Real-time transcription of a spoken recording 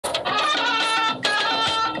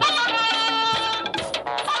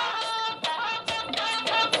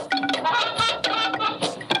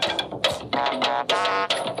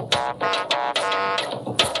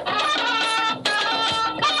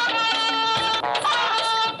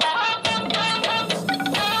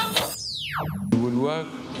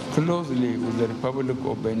closely with the Republic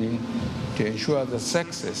of Benin to ensure the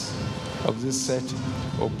success of this set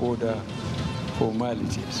of border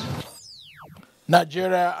formalities.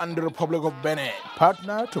 Nigeria and the Republic of Benin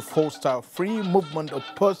partner to foster free movement of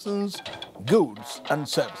persons, goods and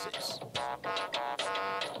services.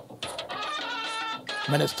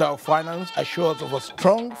 Minister of Finance assures of a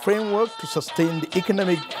strong framework to sustain the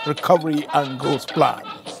economic recovery and growth plan.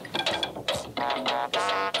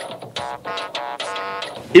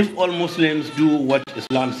 If all Muslims do what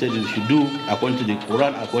Islam says they should do, according to the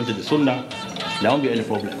Quran, according to the Sunnah, there won't be any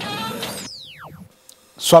problem.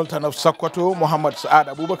 Sultan of Sokoto, Muhammad Saad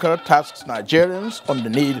Abubakar, tasks Nigerians on the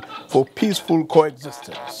need for peaceful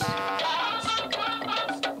coexistence.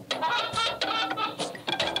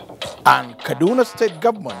 And Kaduna State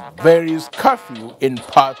Government varies curfew in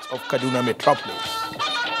parts of Kaduna metropolis.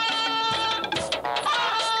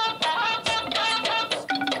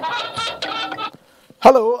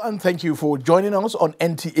 Hello and thank you for joining us on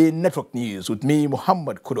NTA Network News with me,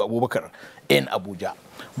 Muhammad Kudu Abubakar, in Abuja.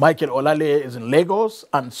 Michael Olale is in Lagos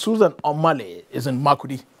and Susan Omale is in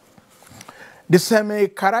Makudi. The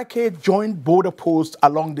Seme-Karake joint border post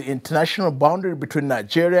along the international boundary between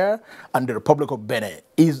Nigeria and the Republic of Benin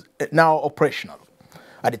is now operational.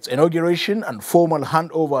 At its inauguration and formal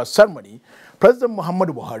handover ceremony, President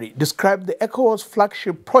Muhammadu Buhari described the ECOWAS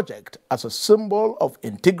flagship project as a symbol of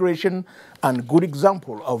integration and good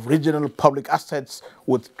example of regional public assets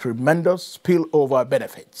with tremendous spillover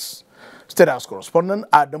benefits. State House correspondent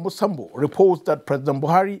Adamu Sambo reports that President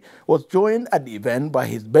Buhari was joined at the event by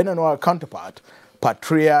his Beninois counterpart,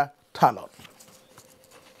 Patria Talon.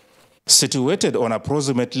 Situated on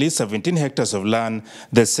approximately 17 hectares of land,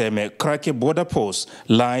 the Seme-Karake border post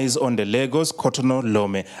lies on the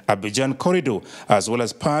Lagos-Cotonou-Lome-Abidjan corridor, as well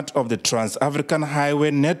as part of the Trans-African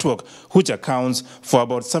Highway network, which accounts for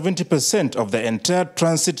about 70% of the entire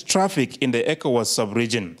transit traffic in the ECOWAS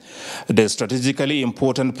sub-region. The strategically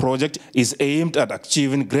important project is aimed at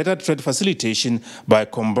achieving greater trade facilitation by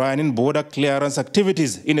combining border clearance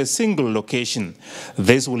activities in a single location.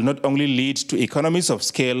 This will not only lead to economies of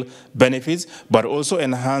scale, benefits, but also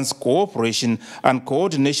enhance cooperation and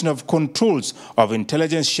coordination of controls of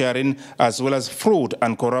intelligence sharing, as well as fraud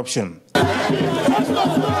and corruption.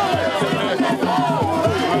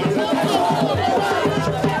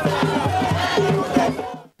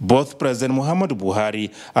 Both President Muhammadu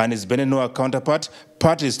Buhari and his Beninois counterpart,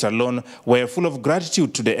 Patrice Talon, were full of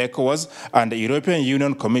gratitude to the ECOWAS and the European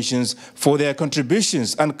Union Commissions for their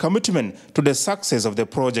contributions and commitment to the success of the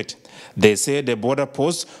project. They say the border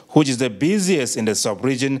post, which is the busiest in the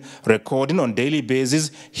sub-region, recording on daily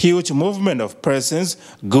basis huge movement of persons,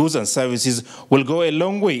 goods and services, will go a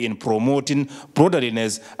long way in promoting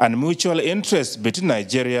brotherliness and mutual interest between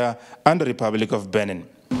Nigeria and the Republic of Benin.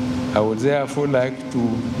 I would therefore like to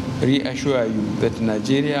reassure you that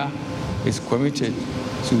Nigeria is committed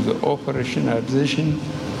to the operationalization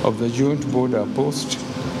of the joint border post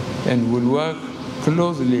and will work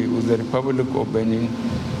closely with the Republic of Benin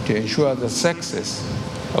to ensure the success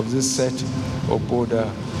of this set of border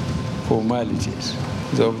formalities.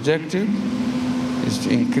 The objective is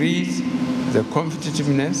to increase the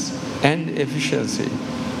competitiveness and efficiency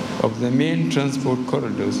of the main transport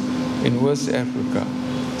corridors in West Africa,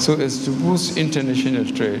 so as to boost international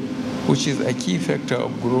trade, which is a key factor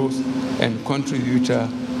of growth and contributor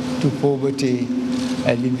to poverty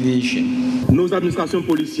alleviation.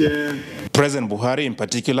 President Buhari in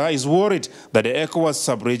particular is worried that the ECOWAS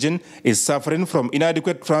sub-region is suffering from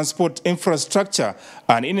inadequate transport infrastructure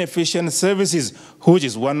and inefficient services, which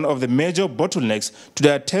is one of the major bottlenecks to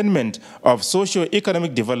the attainment of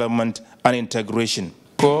socio-economic development and integration.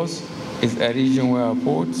 Of course, it's a region where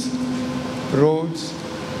ports, roads,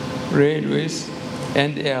 railways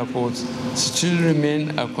and airports still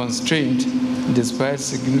remain a constraint despite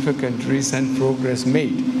significant recent progress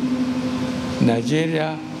made.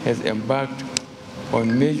 Nigeria has embarked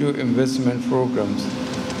on major investment programs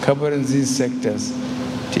covering these sectors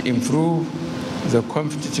to improve the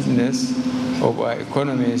competitiveness of our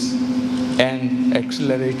economies and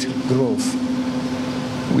accelerate growth.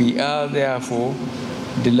 We are therefore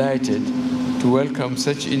delighted to welcome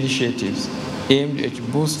such initiatives aimed at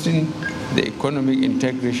boosting the economic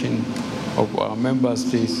integration of our member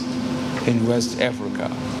states in West Africa.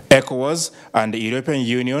 ECOWAS and the European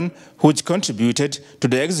Union, which contributed to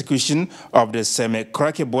the execution of the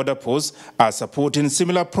Seme-Karake border post, are supporting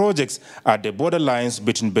similar projects at the borderlines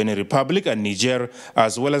between Benin Republic and Niger,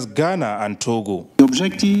 as well as Ghana and Togo. The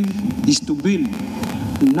objective is to build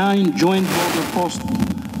 9 joint border posts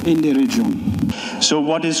in the region. So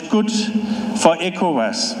what is good for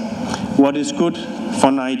ECOWAS, what is good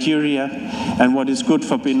for Nigeria, and what is good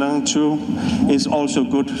for Penang too is also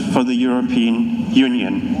good for the European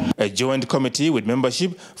Union. A joint committee with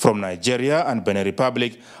membership from Nigeria and Benin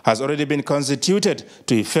Republic has already been constituted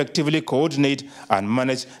to effectively coordinate and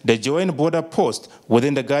manage the joint border post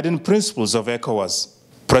within the guiding principles of ECOWAS.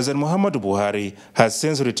 President Muhammadu Buhari has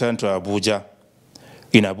since returned to Abuja.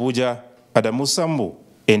 In Abuja, Adamu Sambu,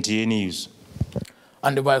 NTA News.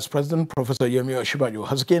 And the Vice President, Professor Yemi Osinbajo,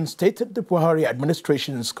 has again stated the Buhari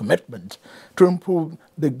administration's commitment to improve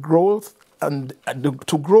the growth and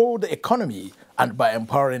to grow the economy and by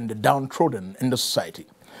empowering the downtrodden in the society.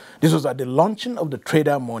 This was at the launching of the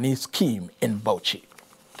Trader Money Scheme in Bauchi.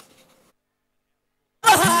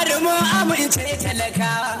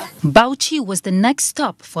 Bauchi was the next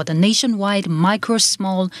stop for the nationwide Micro,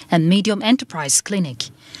 Small and Medium Enterprise Clinic,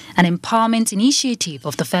 an empowerment initiative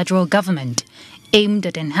of the federal government aimed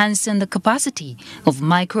at enhancing the capacity of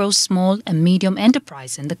micro, small and medium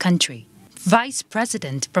enterprise in the country. Vice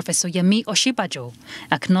President Professor Yemi Osinbajo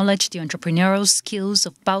acknowledged the entrepreneurial skills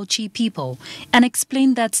of Bauchi people and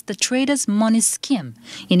explained that the Traders' Money Scheme,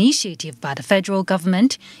 initiative by the federal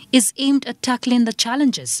government, is aimed at tackling the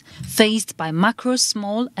challenges faced by macro,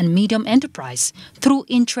 small and medium enterprise through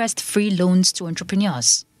interest-free loans to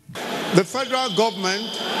entrepreneurs. The federal government,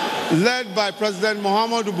 led by President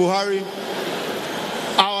Muhammadu Buhari,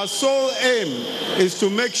 our sole aim is to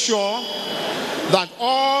make sure that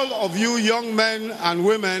all of you young men and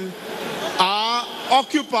women are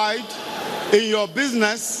occupied in your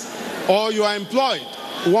business or you are employed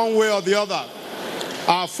one way or the other.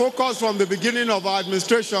 Our focus from the beginning of our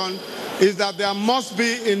administration is that there must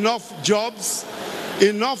be enough jobs,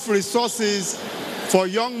 enough resources for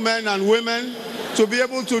young men and women to be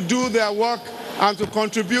able to do their work and to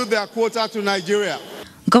contribute their quota to Nigeria.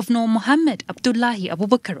 Governor Mohammed Abdullahi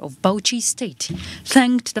Abubakar of Bauchi State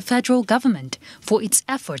thanked the federal government for its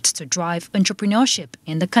efforts to drive entrepreneurship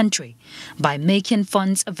in the country by making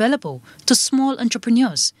funds available to small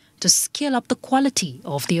entrepreneurs to scale up the quality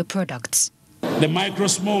of their products. The Micro,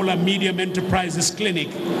 Small and Medium Enterprises Clinic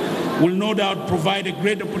will no doubt provide a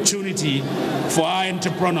great opportunity for our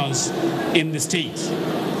entrepreneurs in the state.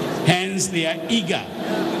 Hence, they are eager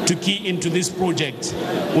to key into this project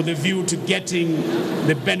with a view to getting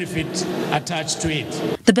the benefit attached to it.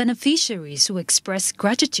 The beneficiaries who expressed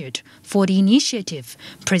gratitude for the initiative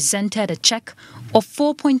presented a check of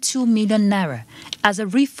 4.2 million naira as a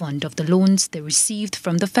refund of the loans they received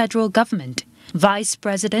from the federal government. Vice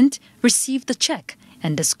President received the check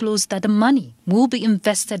and disclosed that the money will be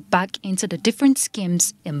invested back into the different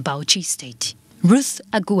schemes in Bauchi State. Ruth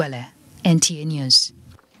Aguele, NTA News.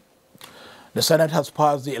 The Senate has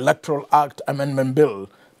passed the Electoral Act Amendment Bill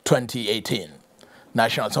 2018.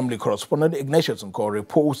 National Assembly correspondent Ignatius Nko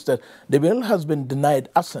reports that the bill has been denied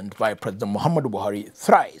assent by President Muhammadu Buhari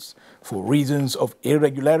thrice for reasons of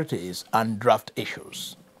irregularities and draft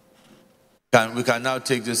issues. We can now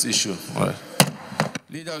take this issue. Right.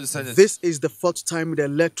 Leader of the Senate. This is the fourth time the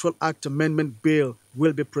Electoral Act Amendment Bill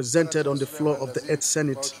will be presented on the floor of the 8th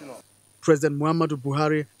Senate. President Muhammadu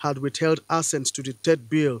Buhari had withheld assent to the third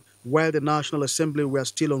bill while the National Assembly were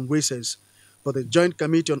still on recess. But the Joint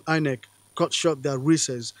Committee on INEC cut short their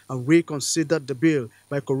recess and reconsidered the bill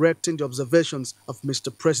by correcting the observations of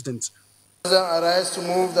Mr. President.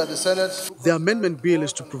 The amendment bill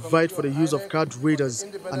is to provide for the use of card readers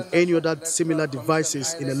and any other similar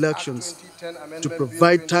devices in elections, to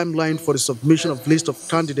provide timeline for the submission of list of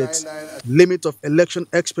candidates, limit of election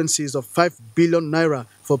expenses of 5 billion naira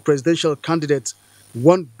for presidential candidates,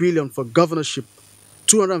 1 billion for governorship,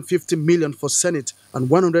 250 million for Senate, and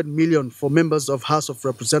 100 million for members of House of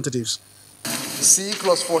Representatives. C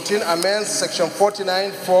clause 14 amends section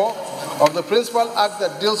 49(4) of the Principal Act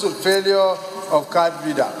that deals with failure of card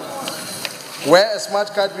reader. Where a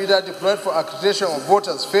smart card reader deployed for accreditation of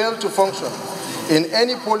voters failed to function in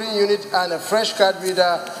any polling unit and a fresh card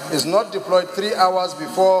reader is not deployed 3 hours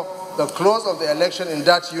before the close of the election in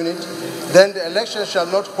that unit, then the election shall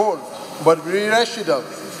not hold but be rescheduled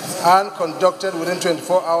and conducted within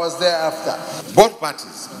 24 hours thereafter. Both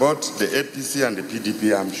parties, both the APC and the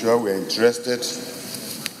PDP, I'm sure we're interested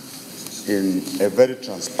in a very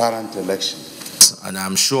transparent election. And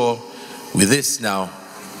I'm sure with this now,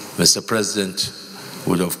 Mr. President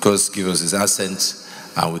would of course give us his assent,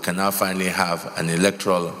 and we can now finally have an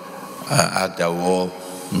electoral act that we all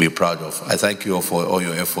be proud of. I thank you all for all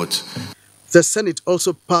your effort. The Senate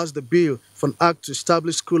also passed the bill for an act to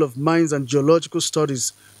establish School of Mines and Geological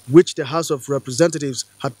Studies, which the House of Representatives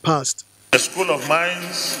had passed. The School of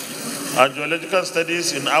Mines and Geological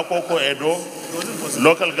Studies in Akoko, Edo,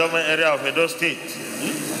 local government area of Edo State,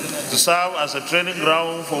 to serve as a training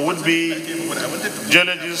ground for would-be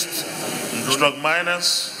geologists, stroke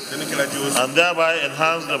miners, and thereby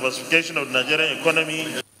enhance the diversification of the Nigerian economy.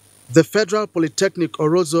 The Federal Polytechnic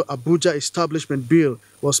Orozo Abuja Establishment Bill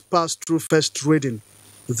was passed through first reading.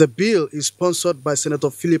 The bill is sponsored by Senator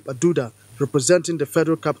Philip Aduda, representing the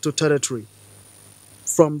Federal Capital Territory.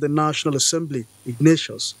 From the National Assembly,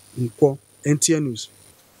 Ignatius Nkwo, NTN News.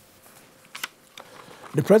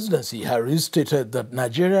 The presidency has restated that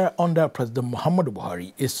Nigeria under President Muhammadu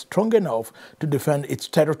Buhari is strong enough to defend its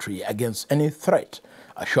territory against any threat,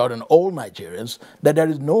 assuring all Nigerians that there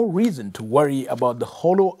is no reason to worry about the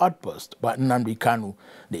hollow outburst by Nnamdi Kanu,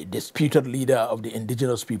 the disputed leader of the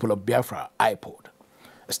indigenous people of Biafra, IPOB.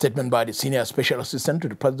 A statement by the Senior Special Assistant to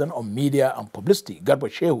the President on Media and Publicity, Garba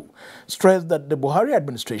Shehu, stressed that the Buhari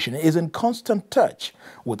administration is in constant touch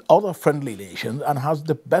with other friendly nations and has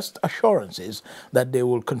the best assurances that they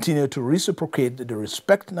will continue to reciprocate the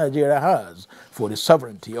respect Nigeria has for the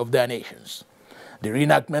sovereignty of their nations. The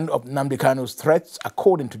reenactment of Nnamdi Kanu's threats,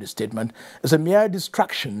 according to the statement, is a mere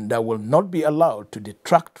distraction that will not be allowed to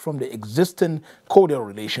detract from the existing cordial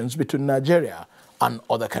relations between Nigeria and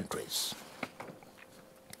other countries.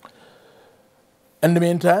 In the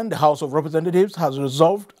meantime, the House of Representatives has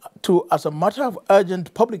resolved to, as a matter of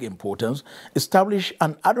urgent public importance, establish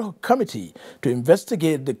an ad hoc committee to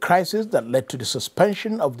investigate the crisis that led to the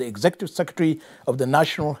suspension of the Executive Secretary of the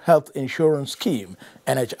National Health Insurance Scheme,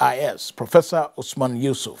 NHIS, Professor Usman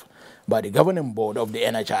Yusuf, by the governing board of the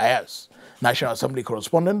NHIS. National Assembly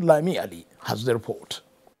correspondent Lami Ali has the report.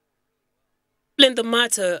 In the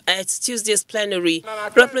matter at Tuesday's plenary,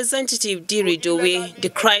 Representative Diri Dowe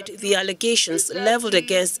decried the allegations leveled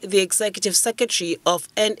against the Executive Secretary of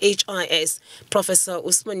NHIS, Professor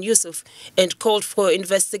Usman Yusuf, and called for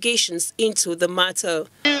investigations into the matter.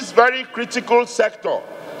 This very critical sector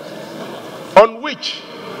on which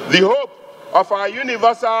the hope of our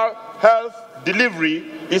universal health delivery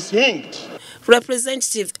is hinged.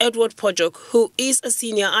 Representative Edward Pojok, who is a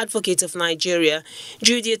senior advocate of Nigeria,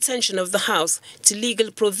 drew the attention of the House to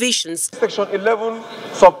legal provisions. Section 11,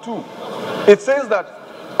 sub 2. It says that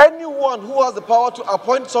anyone who has the power to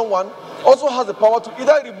appoint someone also has the power to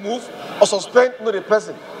either remove or suspend the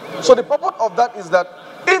person. So the purpose of that is that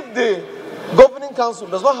if the governing council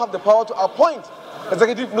does not have the power to appoint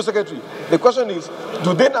executive secretary, the question is,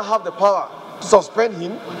 do they not have the power to suspend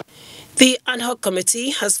him? The ad hoc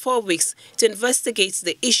committee has 4 weeks to investigate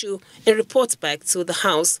the issue and report back to the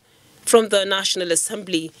House. From the National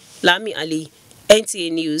Assembly, Lami Ali,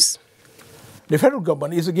 NTA News. The federal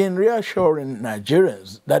government is again reassuring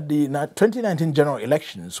Nigerians that the 2019 general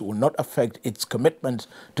elections will not affect its commitment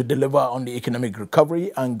to deliver on the Economic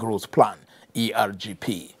Recovery and Growth Plan,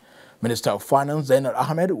 ERGP. Minister of Finance Zainab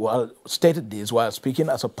Ahmed stated this while speaking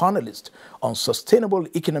as a panelist on sustainable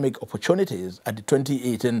economic opportunities at the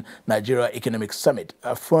 2018 Nigeria Economic Summit,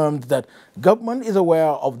 affirmed that government is aware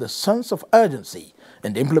of the sense of urgency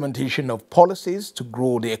in the implementation of policies to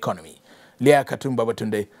grow the economy. Leah Katum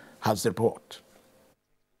Babatunde has the report.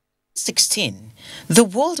 2016, the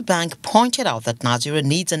World Bank pointed out that Nigeria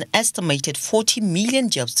needs an estimated 40 million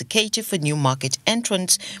jobs to cater for new market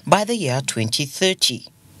entrants by the year 2030.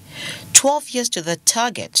 12 years to that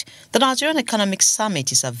target, the Nigerian Economic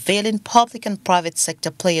Summit is availing public and private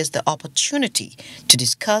sector players the opportunity to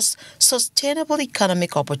discuss sustainable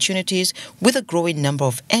economic opportunities with a growing number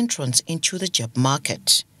of entrants into the job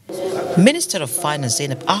market. Minister of Finance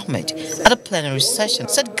Zainab Ahmed at a plenary session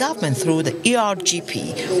said government through the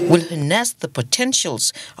ERGP will harness the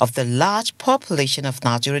potentials of the large population of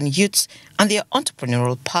Nigerian youths and their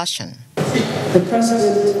entrepreneurial passion. The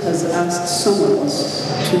President has asked some of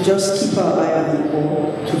us to just keep our eye on the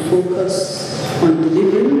ball, to focus on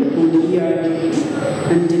delivering on the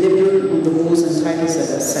ERGP and delivering on the goals and targets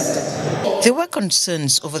that are set. There were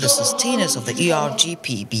concerns over the sustainers of the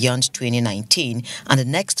ERGP beyond 2019 and the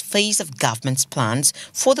next phase of government's plans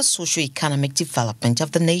for the socio-economic development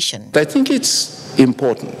of the nation. I think it's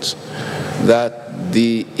important that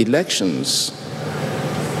the elections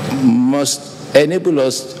must enable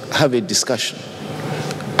us to have a discussion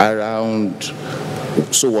around,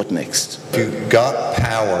 so what next? If you've got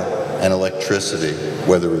power and electricity,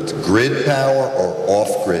 whether it's grid power or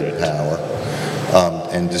off-grid power,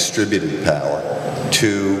 and distributed power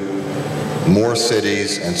to more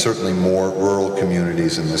cities and certainly more rural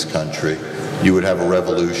communities in this country, you would have a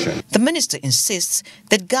revolution. The minister insists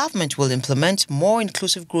that government will implement more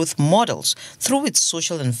inclusive growth models through its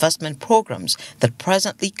social investment programs that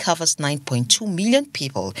presently covers 9.2 million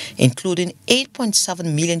people, including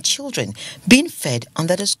 8.7 million children being fed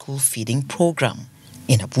under the school feeding program.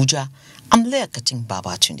 In Abuja, I'm Leah Kating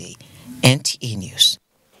Babatunde, NTA News.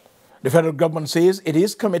 The federal government says it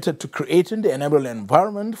is committed to creating the enabling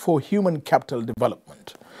environment for human capital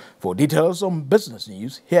development. For details on business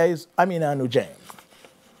news, here is Amina Nujaim.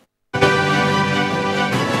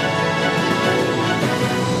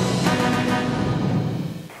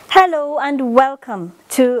 Hello and welcome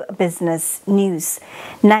to Business News.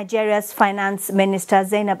 Nigeria's Finance Minister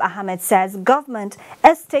Zainab Ahmed says government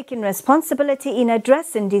is taking responsibility in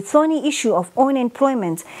addressing the thorny issue of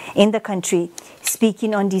unemployment in the country.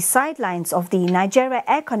 Speaking on the sidelines of the Nigeria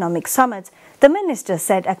Economic Summit, the minister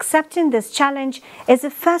said accepting this challenge is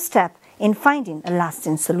a first step in finding a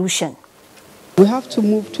lasting solution. We have to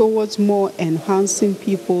move towards more enhancing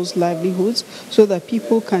people's livelihoods so that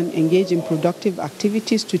people can engage in productive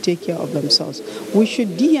activities to take care of themselves. We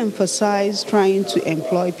should de-emphasize trying to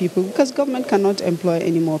employ people because government cannot employ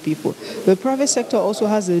any more people. The private sector also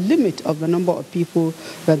has a limit of the number of people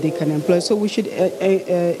that they can employ. So we should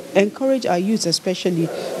encourage our youth especially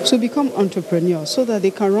to become entrepreneurs so that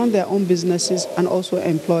they can run their own businesses and also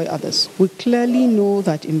employ others. We clearly know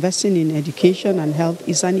that investing in education and health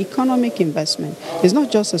is an economic investment. It's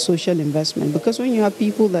not just a social investment, because when you have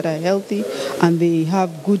people that are healthy and they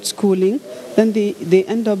have good schooling, then they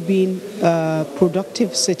end up being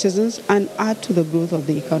productive citizens and add to the growth of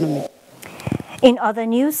the economy. In other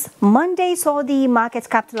news, Monday saw the market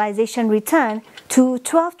capitalization return to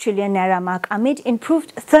 12 trillion naira mark amid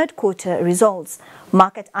improved third quarter results.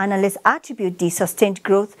 Market analysts attribute the sustained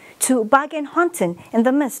growth to bargain hunting in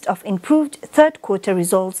the midst of improved third quarter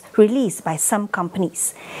results released by some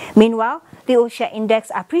companies. Meanwhile, the OSHA index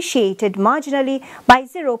appreciated marginally by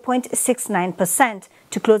 0.69%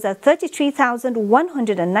 to close at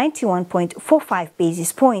 33,191.45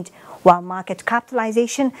 basis points, while market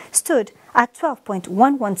capitalization stood at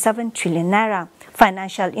 12.117 trillion naira.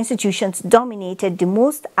 Financial institutions dominated the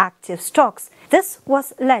most active stocks. This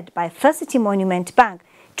was led by First City Monument Bank,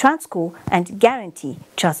 Transco, and Guarantee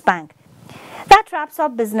Trust Bank. That wraps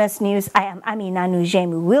up business news. I am Amina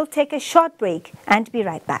Nujaim. We'll take a short break and be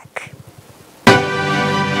right back.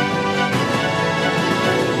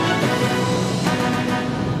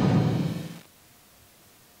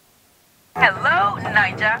 Hello,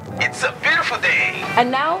 Niger. It's a beautiful day. And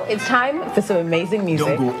now it's time for some amazing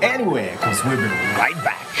music. Don't go anywhere, because we'll be right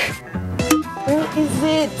back. Where is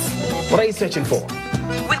it? What are you searching for?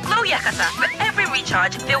 With Glow Yakata, for every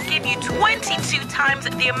recharge, they'll give you 22 times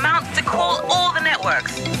the amount to call all the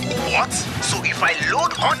networks. What? So if I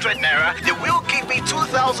load 100 naira, they will give me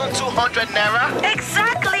 2,200 naira?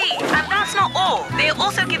 Exactly! And that's not all. They are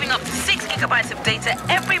also giving up to 6 gigabytes of data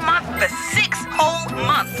every month for 6 whole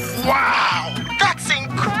months. Wow! That's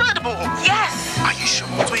incredible! Yes! Are you sure?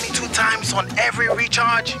 22 times on every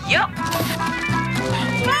recharge? Yup.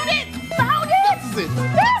 Found it! Found it! That's it!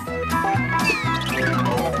 Yes!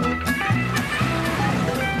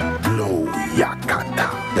 Glow Yakata.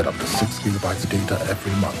 Get up to 6 gigabytes data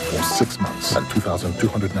every month for 6 months and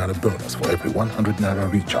 2,200 naira bonus for every 100 naira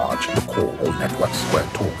recharge. The call all networks where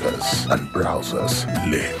talkers and browsers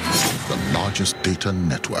live. The largest data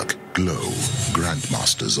network, Glow,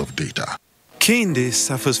 grandmasters of data. Kehinde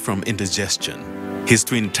suffers from indigestion. His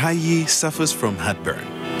twin Taiyi suffers from heartburn.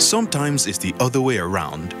 Sometimes it's the other way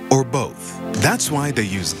around, or both. That's why they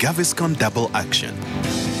use Gaviscon Double Action.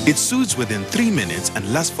 It soothes within 3 minutes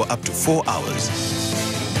and lasts for up to 4 hours.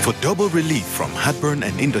 For double relief from heartburn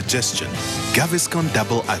and indigestion, Gaviscon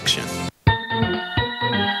Double Action.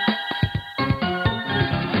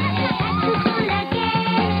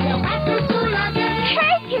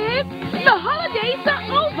 Hey kids, the holidays are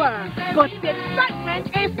over, but the excitement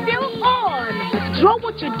is still on. Draw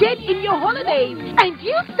what you did in your holidays, and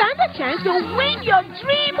you stand a chance to win your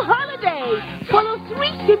dream holiday. Follow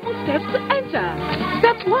 3 simple steps to enter.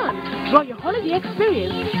 Step 1, draw your holiday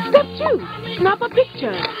experience. Step 2, snap a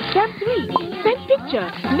picture. Step 3, send picture,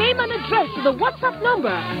 name and address to the WhatsApp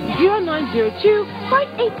number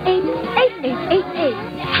 0902-588-8888.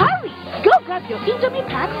 Hurry, go grab your Indomie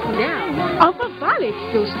packs now. Offer valid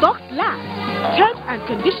till stocks last. Terms and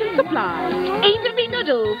conditions apply. Indomie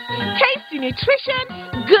noodles, tasty nutrition,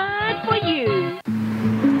 good for you.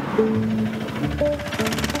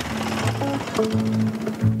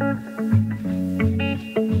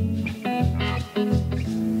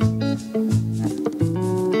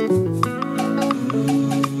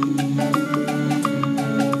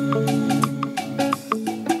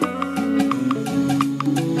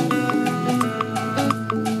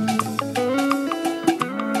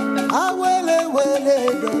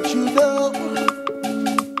 Don't you know?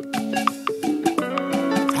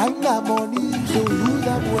 I'm not money, so lose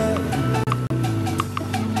that word.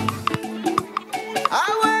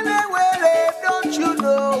 Don't you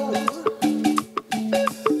know?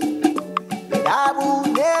 I will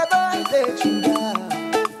never let you down.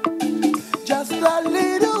 Just a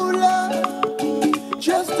little love,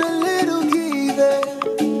 just a little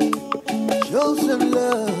giving. Show some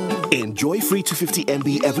love. Enjoy free 250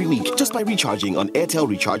 MB every week just by recharging on Airtel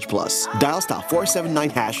Recharge Plus. Dial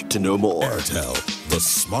 *479# to know more. Airtel, the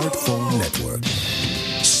smartphone network.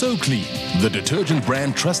 So Clean, the detergent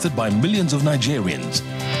brand trusted by millions of Nigerians.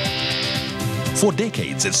 For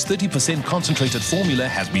decades, its 30% concentrated formula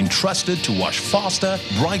has been trusted to wash faster,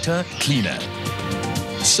 brighter, cleaner.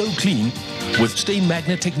 So Clean with stain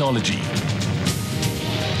magnet technology.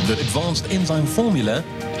 The advanced enzyme formula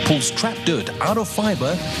pulls trapped dirt out of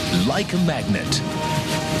fiber like a magnet.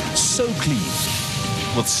 So Clean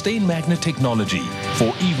with stain magnet technology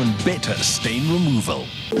for even better stain removal.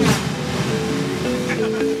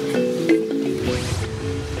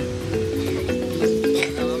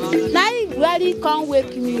 Really can't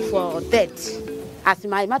wake me for death. As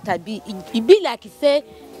my matter be, it be like he say,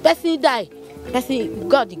 person die, person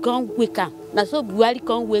God can't wake up. Now so really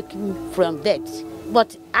can't wake me from death.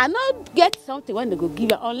 But I not get something when they go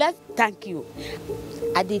give you unless thank you.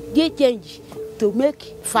 I did change to make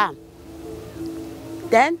farm.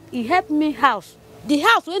 Then he helped me house. The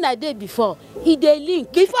house when I did before, he dey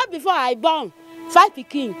link. Before I born, 5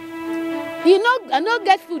 pikin. You know, I not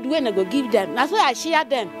get food when I go give them. That's why I share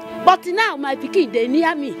them. But now my pikin they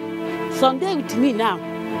near me. Sunday with me now.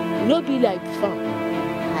 No be like before.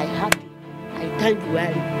 I happy. I thank you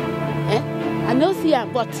well. I no see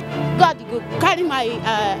him, but God go carry my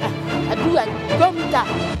I do a kilometer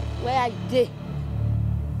where I dey.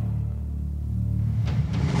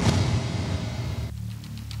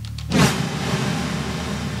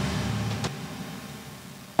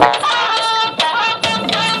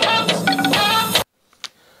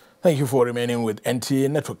 Thank you for remaining with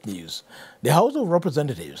NTA Network News. The House of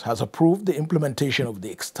Representatives has approved the implementation of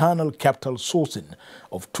the external capital sourcing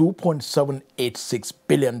of $2.786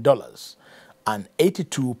 billion and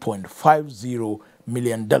 $82.50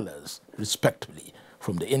 million, respectively,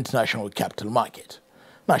 from the international capital market.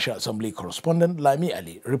 National Assembly correspondent Lami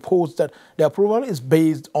Ali reports that the approval is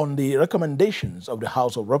based on the recommendations of the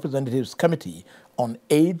House of Representatives Committee on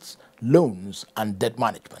AIDS, Loans and Debt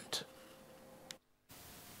Management.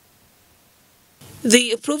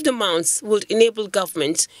 The approved amounts would enable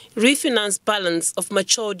government refinance balance of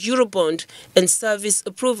matured Eurobond and service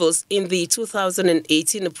approvals in the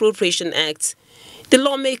 2018 Appropriation Act. The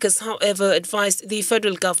lawmakers, however, advised the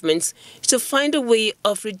federal government to find a way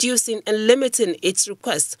of reducing and limiting its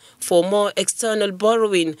request for more external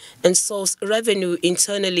borrowing and source revenue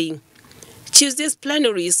internally. Tuesday's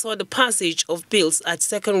plenary saw the passage of bills at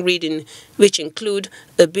second reading, which include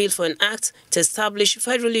a bill for an act to establish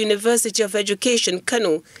Federal University of Education,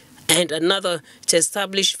 Kano, and another to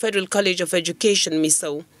establish Federal College of Education,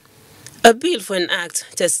 Misau. A bill for an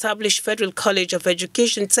act to establish Federal College of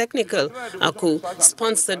Education Technical, Aku,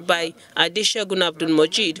 sponsored by Adeshagun Abdul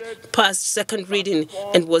Majid, passed second reading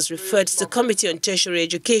and was referred to Committee on Tertiary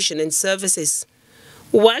Education and Services.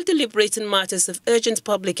 While deliberating matters of urgent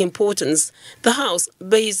public importance, the House,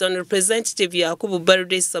 based on Representative Yakubu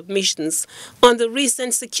Barude's submissions on the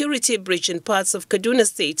recent security breach in parts of Kaduna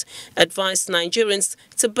State, advised Nigerians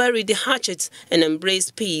to bury the hatchet and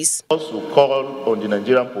embrace peace. Also call on the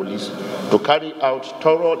Nigerian police to carry out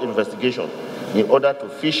thorough investigation in order to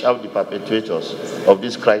fish out the perpetrators of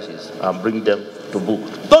this crisis and bring them to book.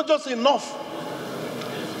 Not just enough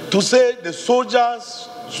to say the soldiers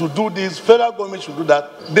should do this, federal government should do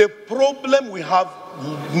that. The problem we have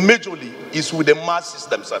majorly is with the masses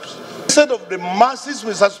themselves. Instead of the masses,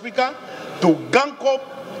 Mr. Speaker, to gang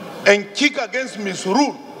up and kick against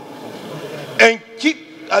misrule and kick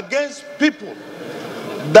against people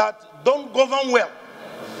that don't govern well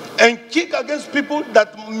and kick against people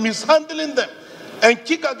that mishandling them and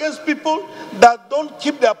kick against people that don't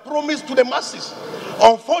keep their promise to the masses.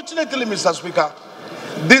 Unfortunately, Mr. Speaker,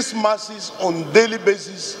 these masses on daily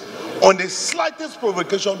basis, on the slightest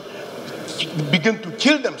provocation, begin to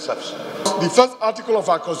kill themselves. The first article of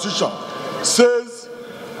our constitution says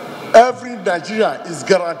every Nigerian is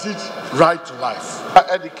guaranteed right to life.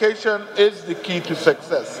 Education is the key to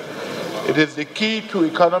success. It is the key to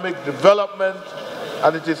economic development,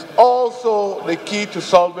 and it is also the key to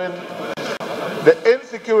solving the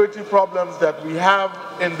insecurity problems that we have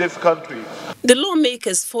in this country. The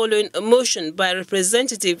lawmakers, following a motion by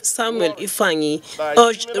Representative Samuel Ifanyi,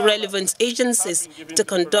 urged relevant agencies to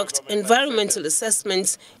conduct environmental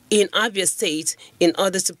assessments in Abia State in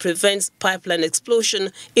order to prevent pipeline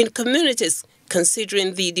explosion in communities,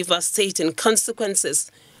 considering the devastating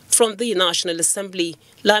consequences. From the National Assembly,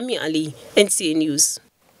 Lami Ali, NTA News.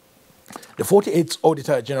 The 48th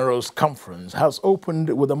Auditor General's Conference has opened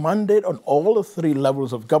with a mandate on all the 3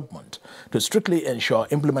 levels of government to strictly ensure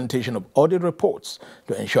implementation of audit reports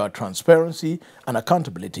to ensure transparency and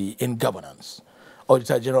accountability in governance.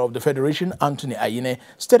 Auditor General of the Federation, Anthony Ayine,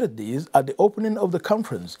 stated this at the opening of the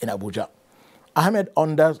conference in Abuja. Ahmed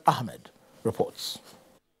Ondas Ahmed reports.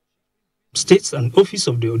 States and Office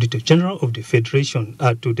of the Auditor General of the Federation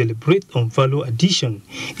are to deliberate on value addition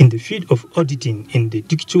in the field of auditing in the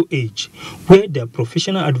digital age, where their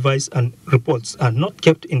professional advice and reports are not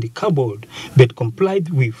kept in the cupboard but complied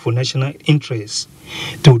with for national interests.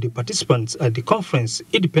 To the participants at the conference,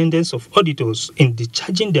 independence of auditors in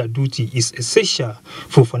discharging their duty is essential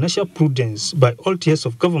for financial prudence by all tiers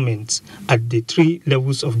of government at the 3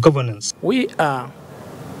 levels of governance. We are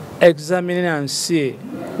examining and see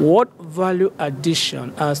what value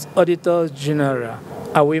addition as Auditor General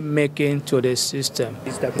are we making to the system.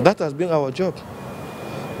 That has been our job,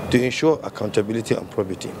 to ensure accountability and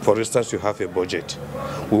probity. For instance, you have a budget.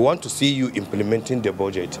 We want to see you implementing the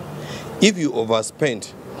budget. If you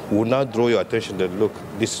overspend, we will now draw your attention that, look,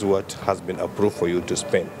 this is what has been approved for you to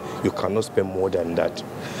spend. You cannot spend more than that.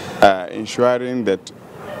 Ensuring that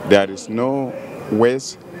there is no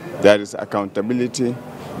waste, there is accountability,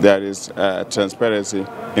 there is transparency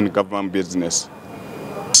in government business.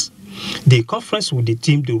 The conference with the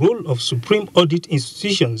theme, the role of supreme audit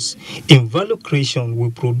institutions in value creation,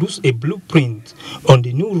 will produce a blueprint on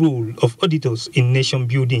the new role of auditors in nation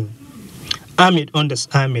building. Ahmed Ondas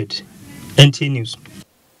Ahmed, NT News.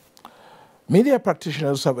 Media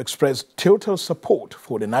practitioners have expressed total support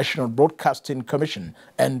for the National Broadcasting Commission,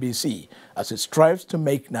 NBC, as it strives to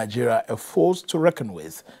make Nigeria a force to reckon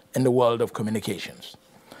with in the world of communications.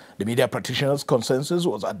 The media practitioners' consensus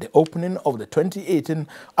was at the opening of the 2018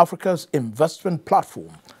 Africa's Investment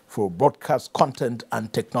Platform for Broadcast Content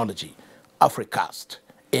and Technology, AfriCast,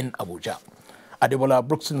 in Abuja. Adebola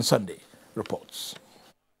Brookson Sunday reports.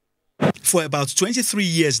 For about 23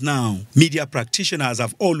 years now, media practitioners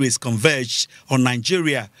have always converged on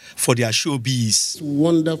Nigeria for their showbiz.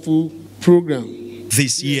 Wonderful program.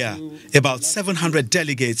 This year, about 700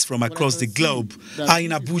 delegates from across the globe are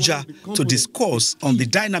in Abuja to discuss on the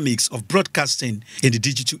dynamics of broadcasting in the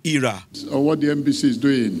digital era. Or what the NBC is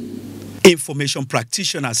doing. Information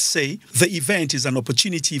practitioners say the event is an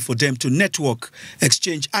opportunity for them to network,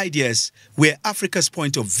 exchange ideas, where Africa's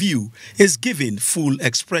point of view is given full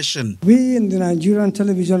expression. We in the Nigerian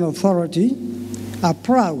Television Authority are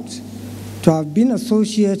proud to have been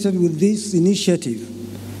associated with this initiative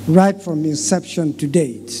right from inception to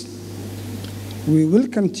date. We will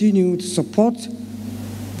continue to support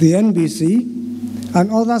the NBC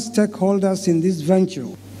and other stakeholders in this venture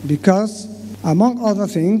because, among other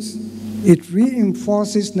things, it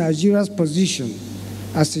reinforces Nigeria's position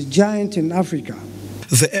as a giant in Africa.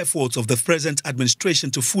 The efforts of the present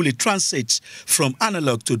administration to fully transit from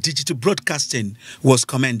analog to digital broadcasting was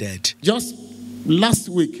commended. Just last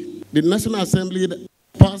week, the National Assembly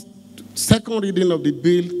passed second reading of the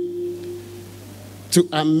bill to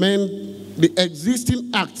amend the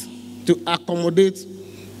existing act to accommodate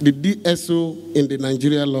the DSO in the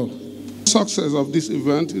Nigeria law. The success of this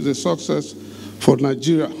event is a success for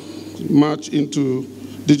Nigeria. March into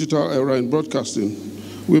digital era in broadcasting.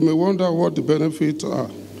 We may wonder what the benefits are,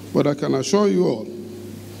 but I can assure you all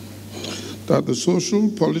that the social,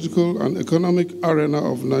 political, and economic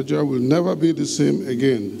arena of Nigeria will never be the same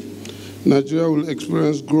again. Nigeria will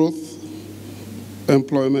experience growth,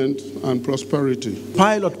 employment, and prosperity.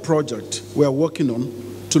 Pilot project we're working on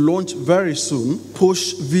to launch very soon,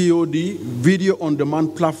 push VOD, video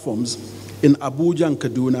on-demand platforms in Abuja and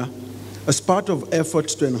Kaduna, as part of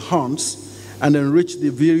efforts to enhance and enrich the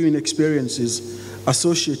viewing experiences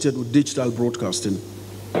associated with digital broadcasting.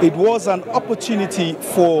 It was an opportunity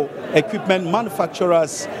for equipment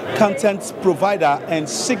manufacturers, content provider, and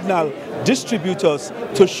signal distributors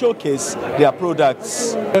to showcase their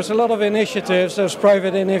products. There's a lot of initiatives, there's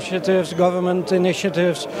private initiatives, government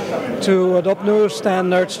initiatives to adopt new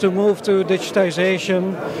standards, to move to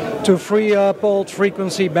digitization, to free up old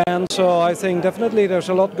frequency bands. So I think definitely there's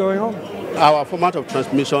a lot going on. Our format of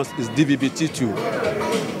transmissions is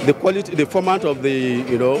DVB-T2. The quality, the format of the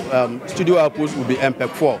studio outputs will be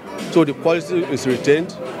MPEG-4. So the quality is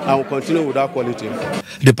retained and will continue with that quality.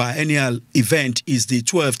 The biennial event is the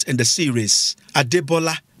 12th in the series.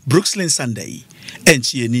 Adebola Brookslyn Sunday,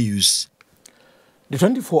 NTA News. The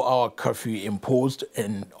 24-hour curfew imposed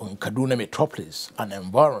on Kaduna metropolis and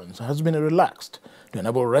environs has been relaxed to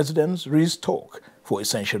enable residents restock for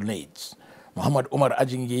essential needs. Muhammad Umar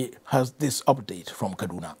Ajingi has this update from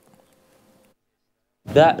Kaduna.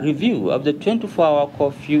 The review of the 24-hour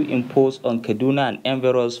curfew imposed on Kaduna and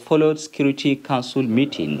environs followed Security Council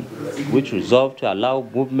meeting, which resolved to allow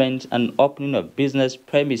movement and opening of business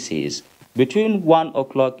premises between 1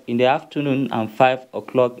 o'clock in the afternoon and 5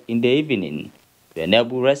 o'clock in the evening to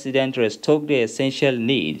enable residents to restock their essential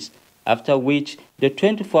needs, after which the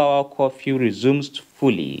 24-hour curfew resumes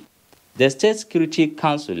fully. The State Security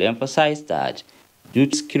Council emphasized that due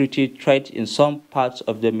to security threats in some parts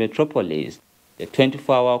of the metropolis, the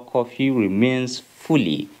 24-hour curfew remains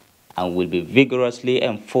fully and will be vigorously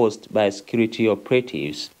enforced by security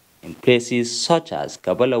operatives in places such as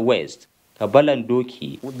Kabala West, Kabala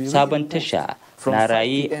Ndoki, Sabon Tasha,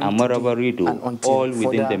 Narayi, and Maraba Rido, all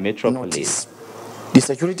within the metropolis. Notice. The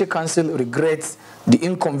Security Council regrets the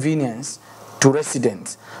inconvenience to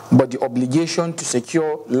residents, but the obligation to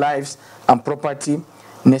secure lives and property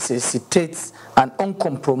necessitates an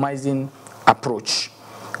uncompromising approach.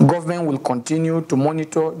 Government will continue to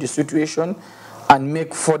monitor the situation and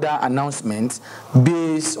make further announcements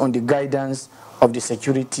based on the guidance of the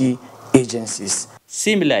security agencies.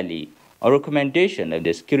 Similarly, on recommendation of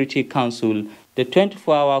the Security Council, the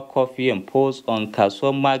 24-hour curfew imposed on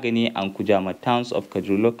Kasuwa Magani and Kujama towns of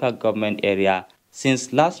Kaduna local government area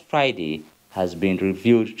since last Friday has been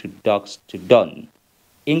reviewed to dusk to dawn.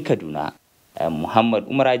 In Kaduna, Muhammad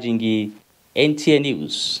Umar Ajingi, NTA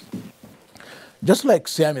News. Just like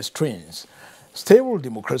Siamese twins, stable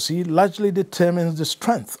democracy largely determines the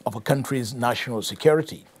strength of a country's national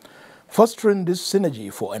security. Fostering this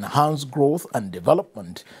synergy for enhanced growth and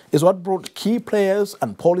development is what brought key players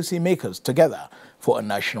and policymakers together for a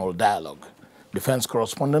national dialogue. Defense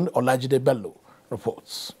correspondent Olajide Bello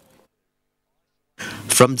reports.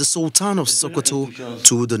 From the Sultan of Sokoto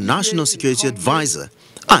to the National Security Advisor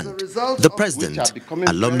and the President,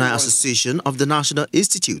 Alumni Association of the National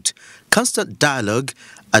Institute, constant dialogue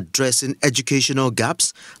addressing educational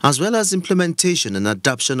gaps as well as implementation and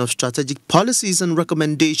adoption of strategic policies and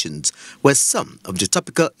recommendations were some of the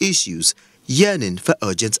topical issues yearning for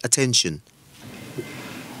urgent attention.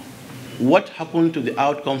 What happened to the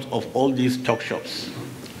outcomes of all these talk shops?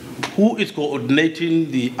 Who is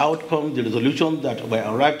coordinating the outcome, the resolutions that were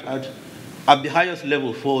arrived at the highest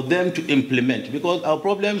level for them to implement? Because our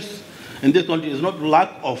problems in this country is not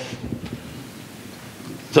lack of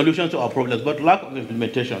solutions to our problems, but lack of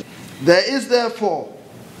implementation. There is therefore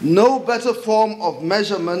no better form of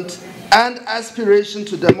measurement and aspiration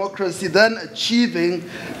to democracy than achieving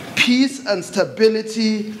peace and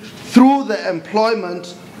stability through the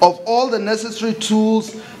employment of all the necessary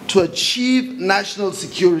tools to achieve national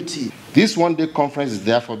security. This one-day conference is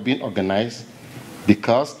therefore being organized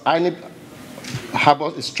because I have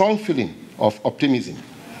a strong feeling of optimism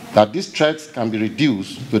that these threats can be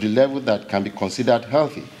reduced to the level that can be considered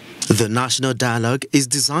healthy. The national dialogue is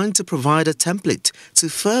designed to provide a template to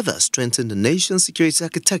further strengthen the nation's security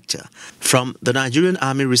architecture. From the Nigerian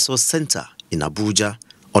Army Resource Center in Abuja,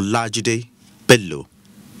 Olajide Bello,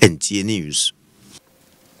 NTA News.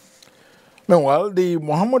 Meanwhile, the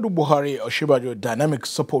Muhammadu Buhari Oshibajo Dynamic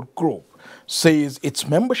Support Group says its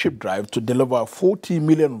membership drive to deliver 40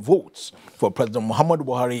 million votes for President Muhammadu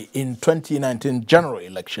Buhari in 2019 general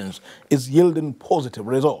elections is yielding positive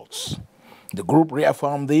results. The group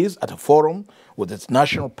reaffirmed these at a forum with its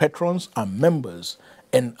national patrons and members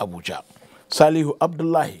in Abuja. Salihu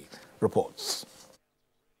Abdullahi reports.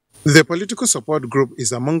 The political support group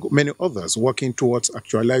is among many others working towards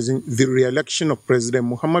actualizing the re-election of President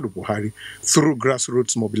Muhammadu Buhari through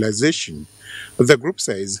grassroots mobilization. The group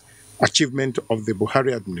says achievement of the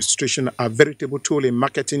Buhari administration are a veritable tool in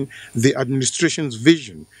marketing the administration's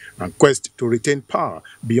vision and quest to retain power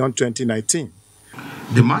beyond 2019.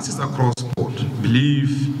 The masses across the board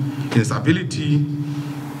believe in its ability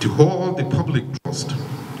to hold the public trust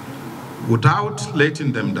without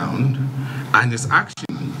letting them down, and its action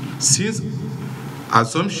since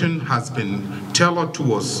assumption has been tailored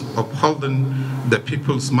towards upholding the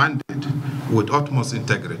people's mandate with utmost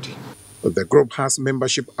integrity. The group has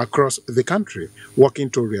membership across the country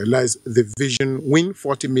working to realize the vision win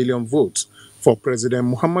 40 million votes for President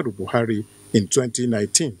Muhammadu Buhari in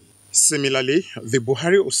 2019. Similarly, the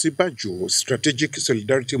Buhari Osibajo Strategic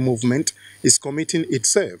Solidarity Movement is committing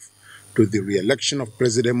itself to the re-election of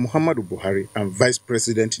President Muhammadu Buhari and Vice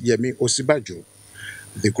President Yemi Osibajo.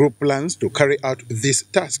 The group plans to carry out this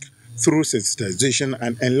task through sensitization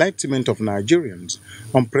and enlightenment of Nigerians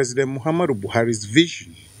on President Muhammadu Buhari's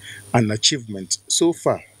vision and achievements so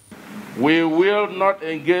far. We will not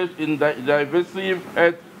engage in divisive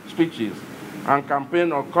hate speeches and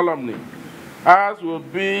campaign or calumny, as will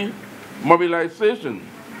be mobilization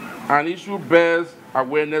and issue-based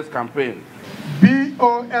awareness campaign.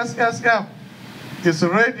 BOSSF is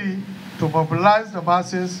ready to mobilize the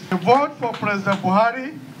masses. The vote for President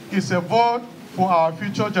Buhari is a vote for our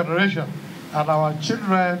future generation and our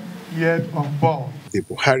children yet unborn. The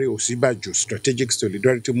Buhari-Osibajo Strategic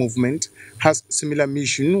Solidarity Movement has similar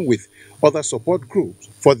mission with other support groups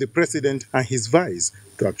for the president and his vice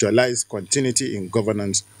to actualize continuity in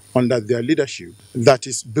governance under their leadership, that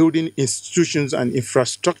is, building institutions and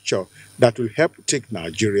infrastructure that will help take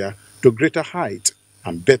Nigeria to greater height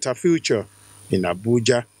and better future. In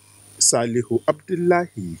Abuja, Salihu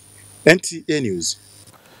Abdullahi, NTA News.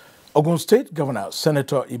 Ogun State Governor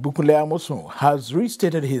Senator Ibukunle Amosun has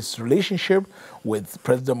restated his relationship with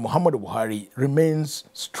President Muhammadu Buhari remains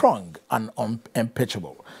strong and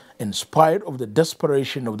unimpeachable, in spite of the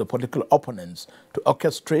desperation of the political opponents to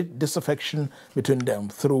orchestrate disaffection between them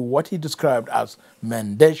through what he described as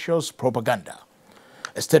mendacious propaganda.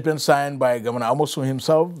 A statement signed by Governor Amosun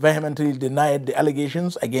himself vehemently denied the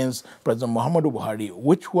allegations against President Muhammadu Buhari,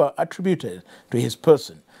 which were attributed to his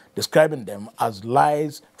person, describing them as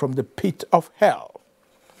lies from the pit of hell.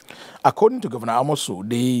 According to Governor Amosu,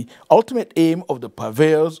 the ultimate aim of the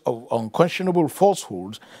purveyors of unconscionable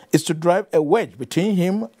falsehoods is to drive a wedge between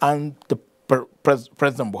him and the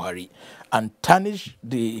President Buhari and tarnish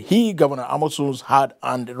Governor Amosu's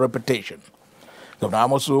hard-earned reputation. Governor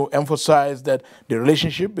Amosu emphasized that the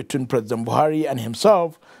relationship between President Buhari and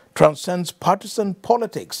himself transcends partisan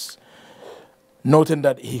politics, noting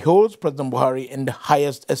that he holds President Buhari in the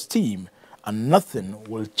highest esteem and nothing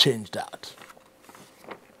will change that.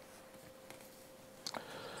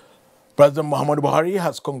 President Muhammadu Buhari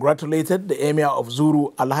has congratulated the Emir of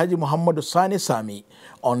Zuru, Alhaji Muhammadu Sani Sami,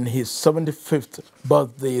 on his 75th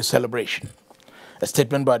birthday celebration. A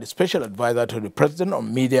statement by the Special Advisor to the President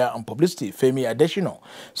on Media and Publicity, Femi Adesina,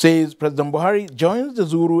 says President Buhari joins the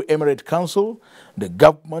Zuru Emirate Council, the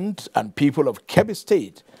government and people of Kebbi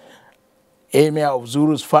State, Emir of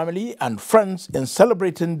Zuru's family and friends in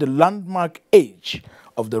celebrating the landmark age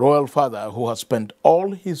of the royal father who has spent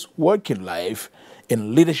all his working life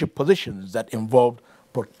in leadership positions that involved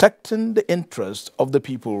protecting the interests of the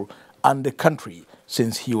people and the country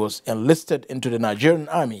since he was enlisted into the Nigerian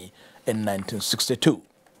army in 1962.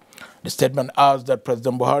 The statement adds that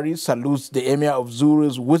President Buhari salutes the Emir of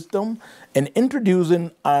Zuru's wisdom in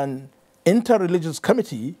introducing an interreligious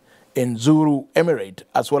committee in Zuru Emirate,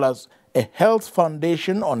 as well as a health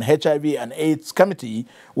foundation on HIV and AIDS committee,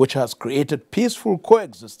 which has created peaceful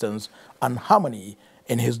coexistence and harmony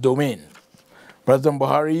in his domain. President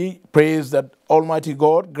Buhari prays that Almighty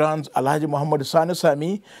God grants Alhaji Muhammad Sani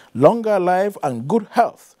Sami longer life and good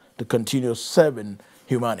health to continue serving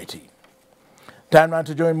humanity. Time now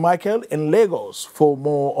to join Michael in Lagos for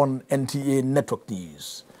more on NTA Network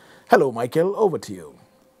News. Hello, Michael, over to you.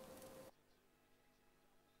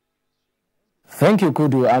 Thank you,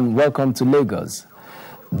 Kudu, and welcome to Lagos.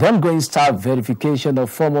 The ongoing staff verification of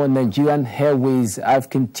former Nigerian Airways have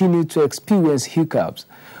continued to experience hiccups.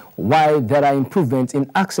 While there are improvements in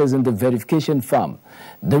accessing the verification form,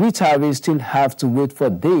 the retirees still have to wait for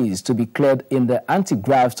days to be cleared in the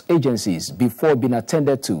anti-graft agencies before being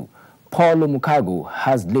attended to. Paul Omukago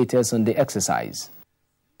has latest on the exercise.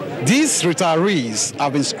 These retirees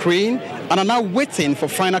have been screened and are now waiting for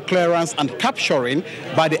final clearance and capturing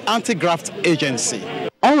by the anti-graft agency.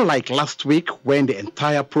 Unlike last week, when the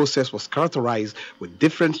entire process was characterized with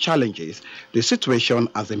different challenges, the situation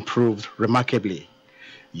has improved remarkably.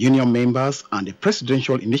 Union members and the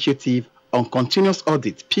Presidential Initiative on Continuous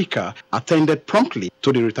Audit, PICA, attended promptly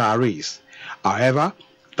to the retirees. However,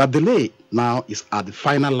 the delay now is at the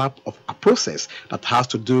final lap of a process that has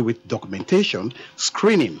to do with documentation,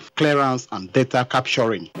 screening, clearance, and data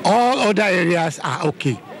capturing. All other areas are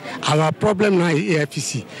okay. Our problem now is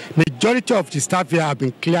AFCC. Majority of the staff here have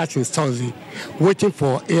been cleared since Thursday, waiting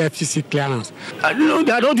for AFCC clearance. No,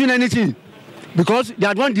 they are not doing anything because they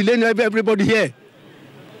are not delaying everybody here.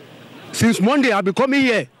 Since Monday, I've been coming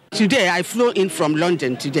here. Today, I flew in from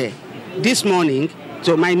London today. This morning,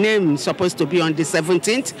 so my name is supposed to be on the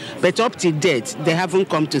 17th, but up to date, they haven't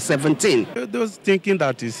come to 17. Those thinking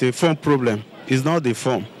that it's a form problem, it's not the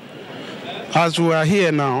form. As we are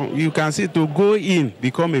here now, you can see to go in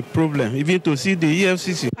become a problem, even to see the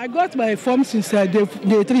EFCC. I got my form since day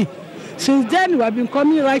 3. Since then, we have been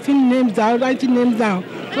coming writing names down.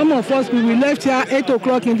 Some of us, we left here 8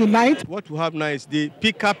 o'clock in the night. What we have now is the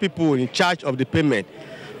PICA people in charge of the payment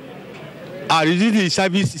are reducing the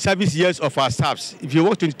service years of our staffs. If you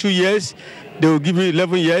work 22 years, they will give you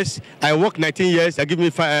 11 years. I work 19 years, they give me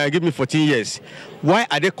 14 years. Why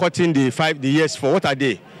are they cutting the years for? What are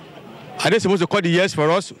they? Are they supposed to cut the years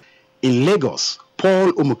for us? In Lagos,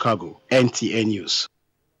 Paul Omukago, NTA News.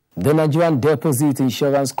 The Nigerian Deposit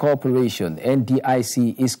Insurance Corporation,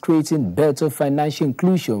 NDIC, is creating better financial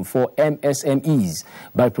inclusion for MSMEs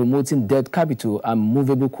by promoting debt capital and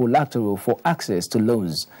movable collateral for access to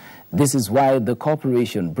loans. This is why the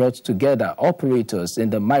corporation brought together operators in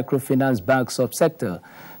the microfinance bank subsector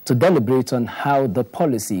to deliberate on how the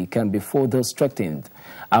policy can be further strengthened.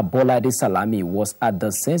 Abolade Salami was at the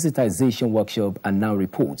sensitization workshop and now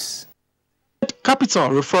reports. Capital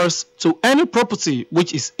refers to any property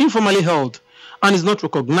which is informally held and is not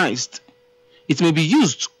recognized. It may be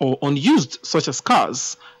used or unused, such as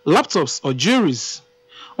cars, laptops, or jewelries,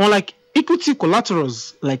 unlike equity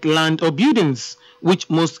collaterals like land or buildings, which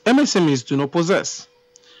most MSMEs do not possess.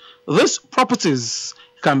 These properties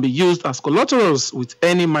can be used as collaterals with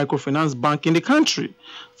any microfinance bank in the country,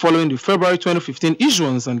 following the February 2015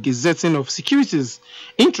 issuance and gazetting of securities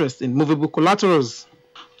interest in movable collaterals.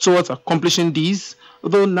 Towards accomplishing these,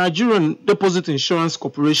 the Nigerian Deposit Insurance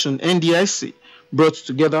Corporation, NDIC, brought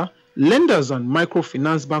together lenders and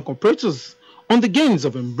microfinance bank operators on the gains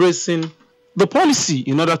of embracing the policy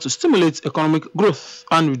in order to stimulate economic growth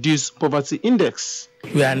and reduce poverty index.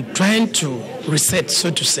 We are trying to reset, so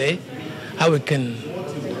to say, how we can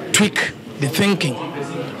tweak the thinking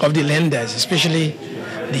of the lenders, especially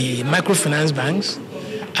the microfinance banks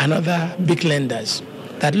and other big lenders,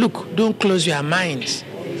 that look, don't close your minds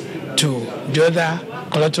to the other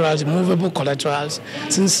collaterals, movable collaterals,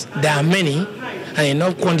 since there are many and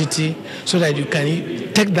enough quantity so that you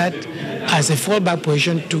can take that as a fallback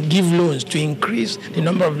position to give loans, to increase the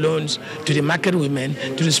number of loans to the market women,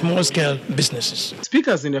 to the small-scale businesses.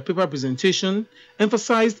 Speakers in their paper presentation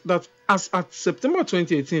emphasized that as at September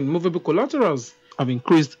 2018, movable collaterals have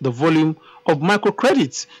increased the volume of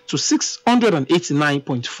microcredits to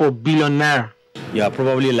 689.4 billion naira. You are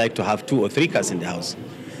probably like to have 2 or 3 cars in the house.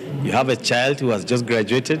 You have a child who has just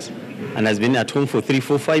graduated and has been at home for 3,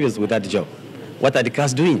 4, 5 years without a job. What are the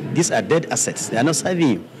cars doing? These are dead assets. They are not serving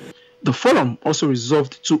you. The forum also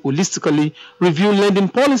resolved to holistically review lending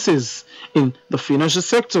policies in the financial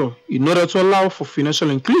sector in order to allow for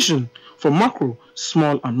financial inclusion for macro,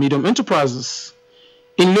 small and medium enterprises.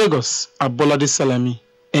 In Lagos, Abolade Salami,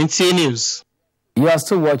 NTA News. You are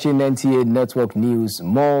still watching NTA Network News.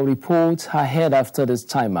 More reports ahead after this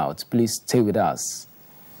timeout. Please stay with us.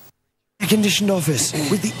 Conditioned office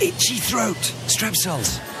with the itchy throat.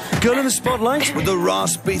 Strepsils. Girl in the spotlight with the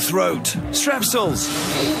raspy throat. Strepsils.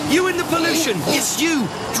 You in the pollution. It's you.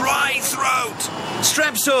 Dry throat.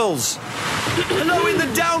 Strepsils. Hello in the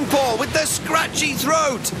downpour with the scratchy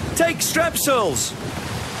throat. Take Strepsils.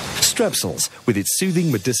 Strepsils, with its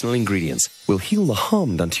soothing medicinal ingredients, will heal the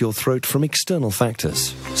harm done to your throat from external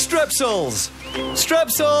factors. Strepsils.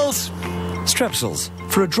 Strepsils. Strepsils,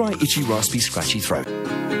 for a dry, itchy, raspy, scratchy throat.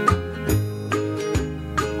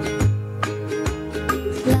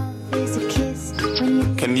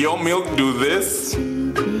 Can your milk do this?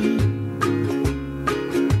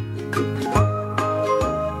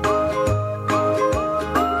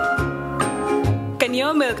 Can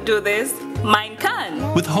your milk do this? Mine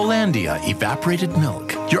can. With Hollandia evaporated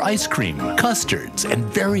milk, your ice cream, custards, and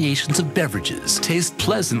variations of beverages taste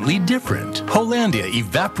pleasantly different. Hollandia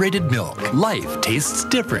evaporated milk. Life tastes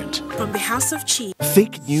different. From the House of Cheese.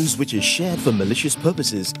 Fake news which is shared for malicious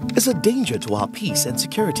purposes is a danger to our peace and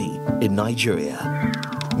security in Nigeria.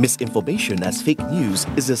 Misinformation as fake news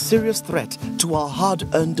is a serious threat to our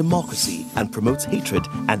hard-earned democracy and promotes hatred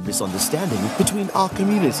and misunderstanding between our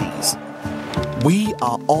communities. We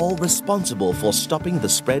are all responsible for stopping the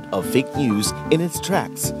spread of fake news in its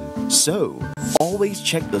tracks. So, always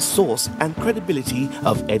check the source and credibility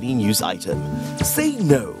of any news item. Say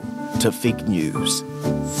no to fake news.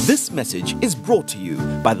 This message is brought to you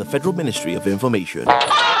by the Federal Ministry of Information.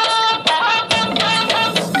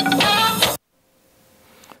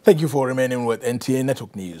 Thank you for remaining with NTA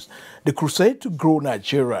Network News. The crusade to grow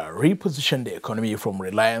Nigeria, reposition the economy from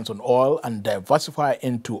reliance on oil and diversify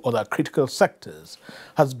into other critical sectors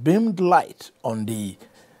has beamed light on the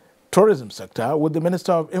tourism sector, with the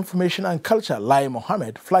Minister of Information and Culture, Lai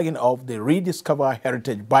Mohammed, flagging off the Rediscover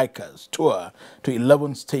Heritage Bikers tour to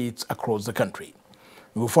 11 states across the country.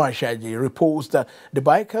 Mufan Shaji reports that the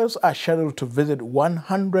bikers are scheduled to visit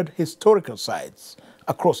 100 historical sites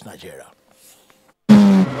across Nigeria.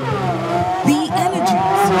 The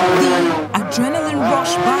energies, the adrenaline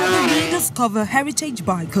rush by the Rediscover Heritage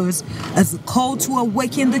Bikers as a call to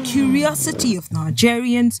awaken the curiosity of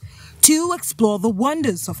Nigerians to explore the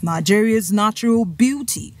wonders of Nigeria's natural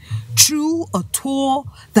beauty through a tour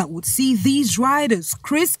that would see these riders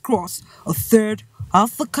crisscross a third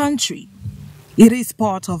of the country. It is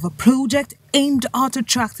part of a project aimed at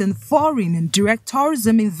attracting foreign and direct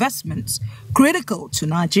tourism investments critical to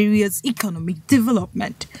Nigeria's economic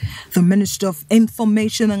development. The Minister of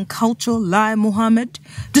Information and Culture, Lai Mohammed,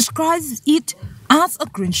 describes it as a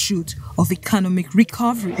green shoot of economic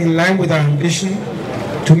recovery. In line with our ambition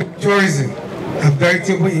to make tourism a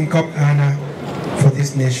veritable income earner for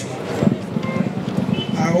this nation.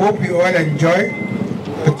 I hope you all enjoy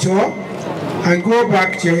the tour and go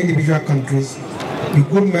back to your individual countries with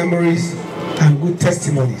good memories and good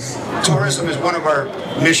testimonies. Tourism is one of our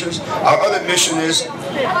missions. Our other mission is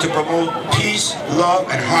to promote peace, love,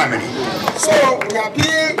 and harmony. So we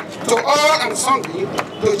appeal to all and sundry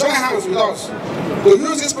to join hands with us to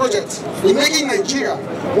use this project in making Nigeria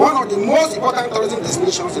one of the most important tourism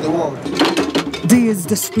destinations in the world. This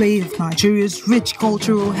display of Nigeria's rich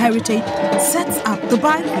cultural heritage sets up the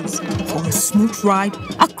bikers for a smooth ride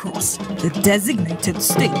across the designated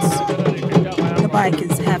states. The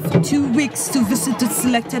bikers have 2 weeks to visit the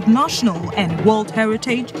selected national and world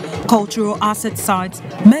heritage, cultural asset sites,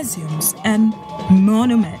 museums and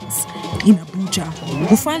monuments in Abuja.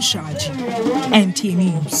 Ufan Shaji, NTA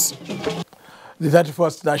News. The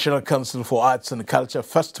 31st National Council for Arts and Culture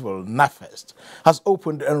Festival, NAFEST, has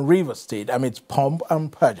opened in Rivers State amidst pomp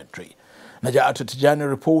and pageantry. Najatu Tijani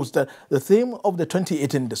reports that the theme of the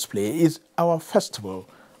 2018 display is Our Festival,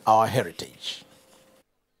 Our Heritage.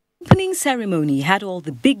 The opening ceremony had all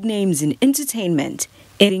the big names in entertainment,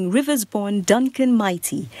 airing Rivers-born Duncan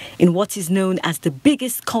Mighty in what is known as the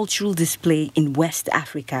biggest cultural display in West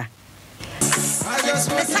Africa. Besides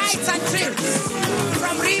a trip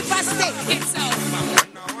from River State itself.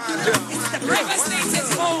 It's the River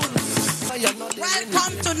State's own.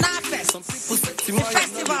 Welcome to NAFEST, the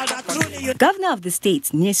festival that truly... Governor of the state,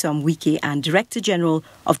 Nyesom Wike, and Director General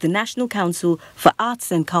of the National Council for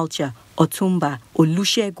Arts and Culture, Otumba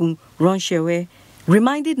Olusegun Ronshewe,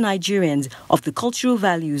 reminded Nigerians of the cultural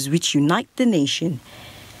values which unite the nation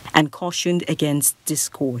and cautioned against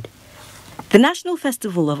discord. The National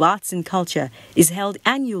Festival of Arts and Culture is held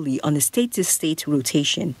annually on a state-to-state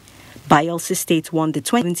rotation. Bayelsa State won the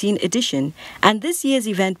 2017 edition, and this year's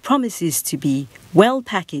event promises to be well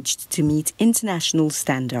packaged to meet international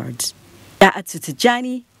standards. Da'atu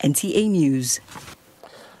Tijani, NTA News.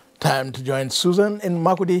 Time to join Susan in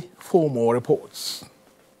Makudi for more reports.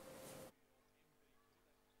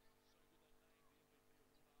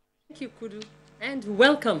 Thank you, Kudu, and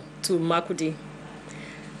welcome to Makudi.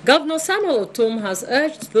 Governor Samuel Otom has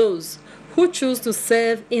urged those who choose to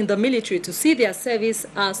serve in the military to see their service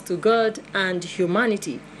as to God and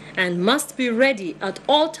humanity and must be ready at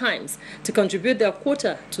all times to contribute their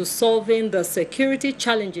quota to solving the security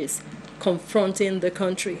challenges confronting the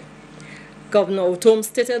country. Governor Otom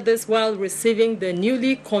stated this while receiving the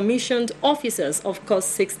newly commissioned officers of Course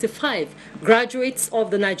 65, graduates of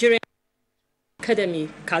the Nigerian Academy,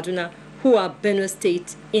 Kaduna, who are Benue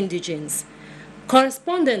State indigenes.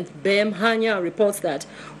 Correspondent Bem Hanya reports that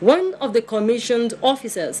one of the commissioned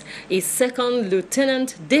officers is Second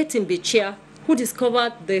Lieutenant Detimbichia, who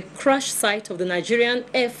discovered the crash site of the Nigerian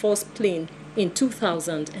Air Force plane in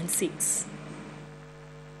 2006.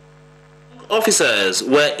 Officers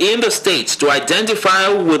were in the state to identify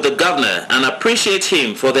with the governor and appreciate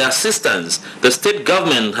him for the assistance the state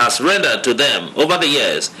government has rendered to them over the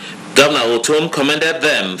years. Governor Otom commended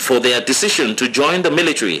them for their decision to join the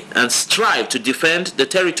military and strive to defend the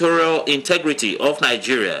territorial integrity of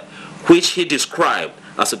Nigeria, which he described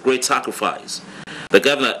as a great sacrifice. The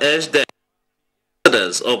governor urged them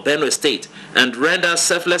of Benue State and render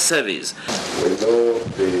selfless service. We know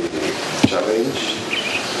the challenge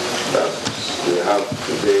that we have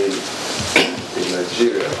today in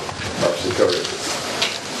Nigeria of security.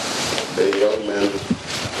 The young men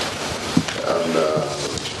and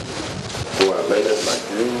who are learners like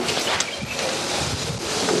you,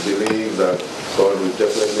 we believe that God will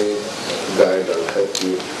definitely guide and help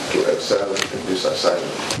you to excel in this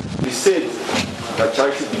assignment. We said that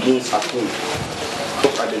charity begins at home.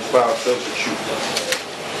 Let's identify ourselves with you.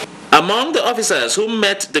 Among the officers who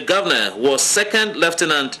met the governor was Second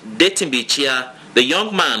Lieutenant Detimbichia, the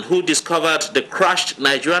young man who discovered the crashed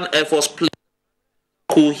Nigerian Air Force plane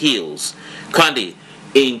Cool Hills, Kandi,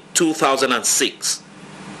 in 2006.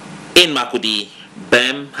 In Makudi,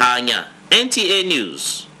 Bem Hanya, NTA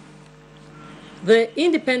News. The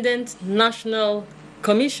Independent National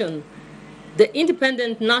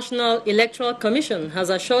Electoral Commission has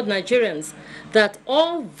assured Nigerians that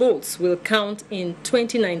all votes will count in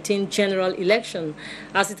 2019 general election,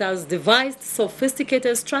 as it has devised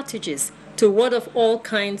sophisticated strategies to ward off all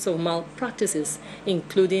kinds of malpractices,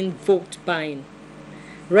 including vote buying.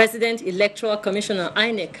 Resident Electoral Commissioner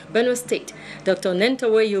INEC, Benue State, Dr.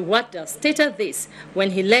 Nentawe Yewada, stated this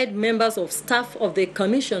when he led members of staff of the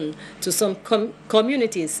commission to some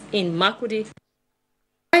communities in Makurdi,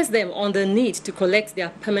 advised them on the need to collect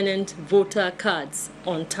their permanent voter cards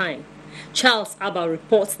on time. Charles Abba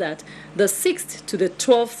reports that the 6th to the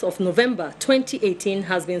 12th of November 2018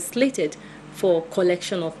 has been slated for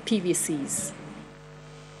collection of PVCs.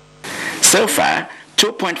 So far,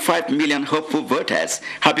 2.5 million hopeful voters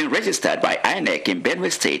have been registered by INEC in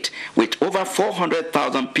Benue State, with over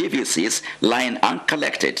 400,000 PVCs lying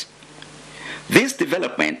uncollected. This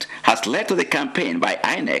development has led to the campaign by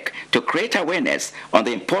INEC to create awareness on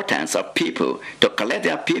the importance of people to collect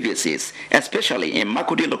their PVCs, especially in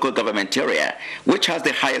Makurdi local government area, which has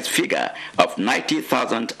the highest figure of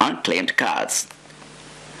 90,000 unclaimed cards.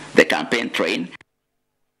 The campaign train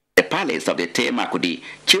the palace of the Te Makurdi,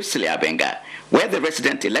 Chief Siliabenga, where the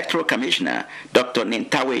resident electoral commissioner, Dr.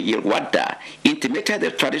 Nentawe Yewada, intimated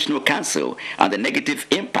the traditional council on the negative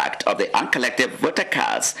impact of the uncollected voter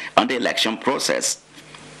cards on the election process.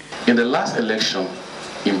 In the last election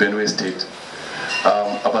in Benue State,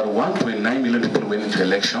 about 1.9 million people went into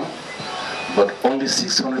election, but only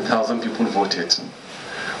 600,000 people voted.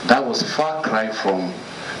 That was a far cry from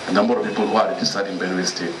the number of people who are registered in Benue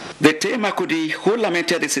State. The Te Makurdi, who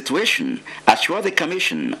lamented the situation, assured the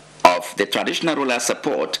commission of the traditional ruler's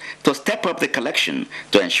support to step up the collection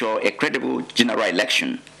to ensure a credible general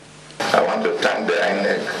election. I want to thank the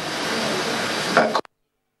INEC and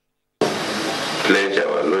pledge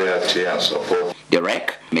our loyalty and support. The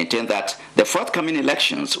REC maintained that the forthcoming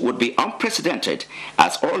elections would be unprecedented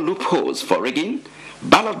as all loopholes for rigging,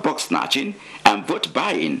 ballot box snatching, and vote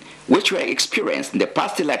buying, which were experienced in the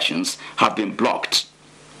past elections, have been blocked.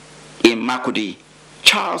 In Makurdi,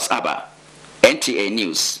 Charles Abba, NTA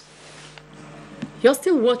News. You're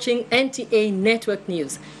still watching NTA Network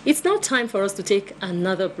News. It's now time for us to take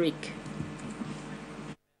another break.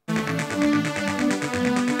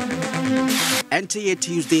 NTA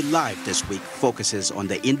Tuesday Live this week focuses on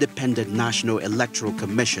the Independent National Electoral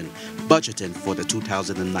Commission budgeting for the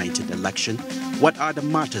 2019 election. What are the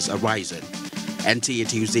matters arising? NTA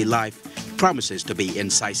Tuesday Live promises to be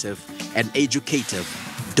incisive and educative.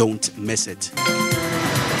 Don't miss it.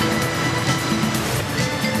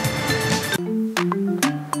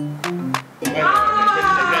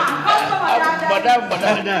 Madam.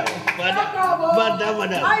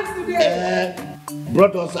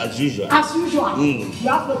 Brought us as usual. As usual. You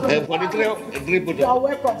have to for the three people. You are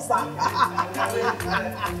welcome, sir.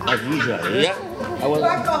 As usual, yeah? I was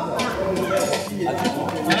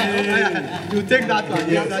you take that one.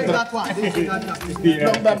 You take that one. You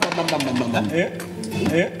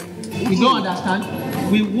don't understand?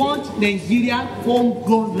 We want Nigerian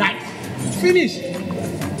homegrown rice. Finish.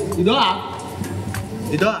 You don't have?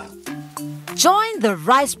 You don't have? Join the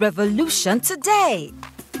rice revolution today.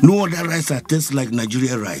 No other rice that tastes like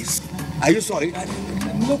Nigerian rice. Are you sorry? That's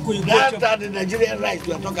the Nigerian rice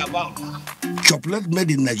we are talking about. Chocolate made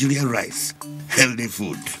in Nigerian rice. Healthy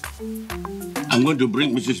food. I'm going to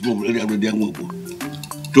bring Mrs. Mobu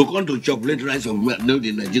to come to chocolate rice of made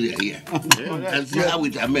in Nigeria here. And see how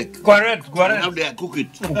it are made. Correct. And how they are cook it.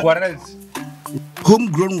 Correct.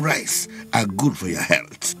 Homegrown rice are good for your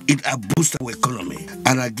health. It boosts our economy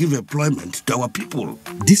and give employment to our people.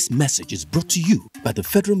 This message is brought to you by the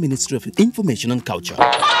Federal Ministry of Information and Culture.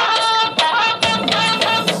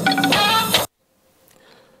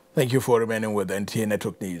 Thank you for remaining with NTA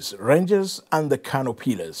Network News. Rangers and the Kano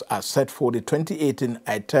Pillars are set for the 2018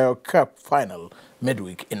 Airtel Cup final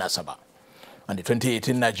midweek in Asaba. And the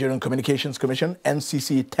 2018 Nigerian Communications Commission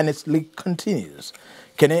NCC Tennis League continues.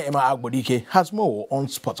 Kene Emma Agbodike has more on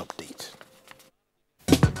Sports Update.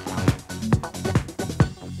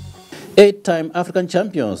 8-time African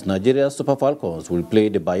champions Nigeria Super Falcons will play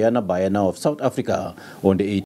the Bayana of South Africa on the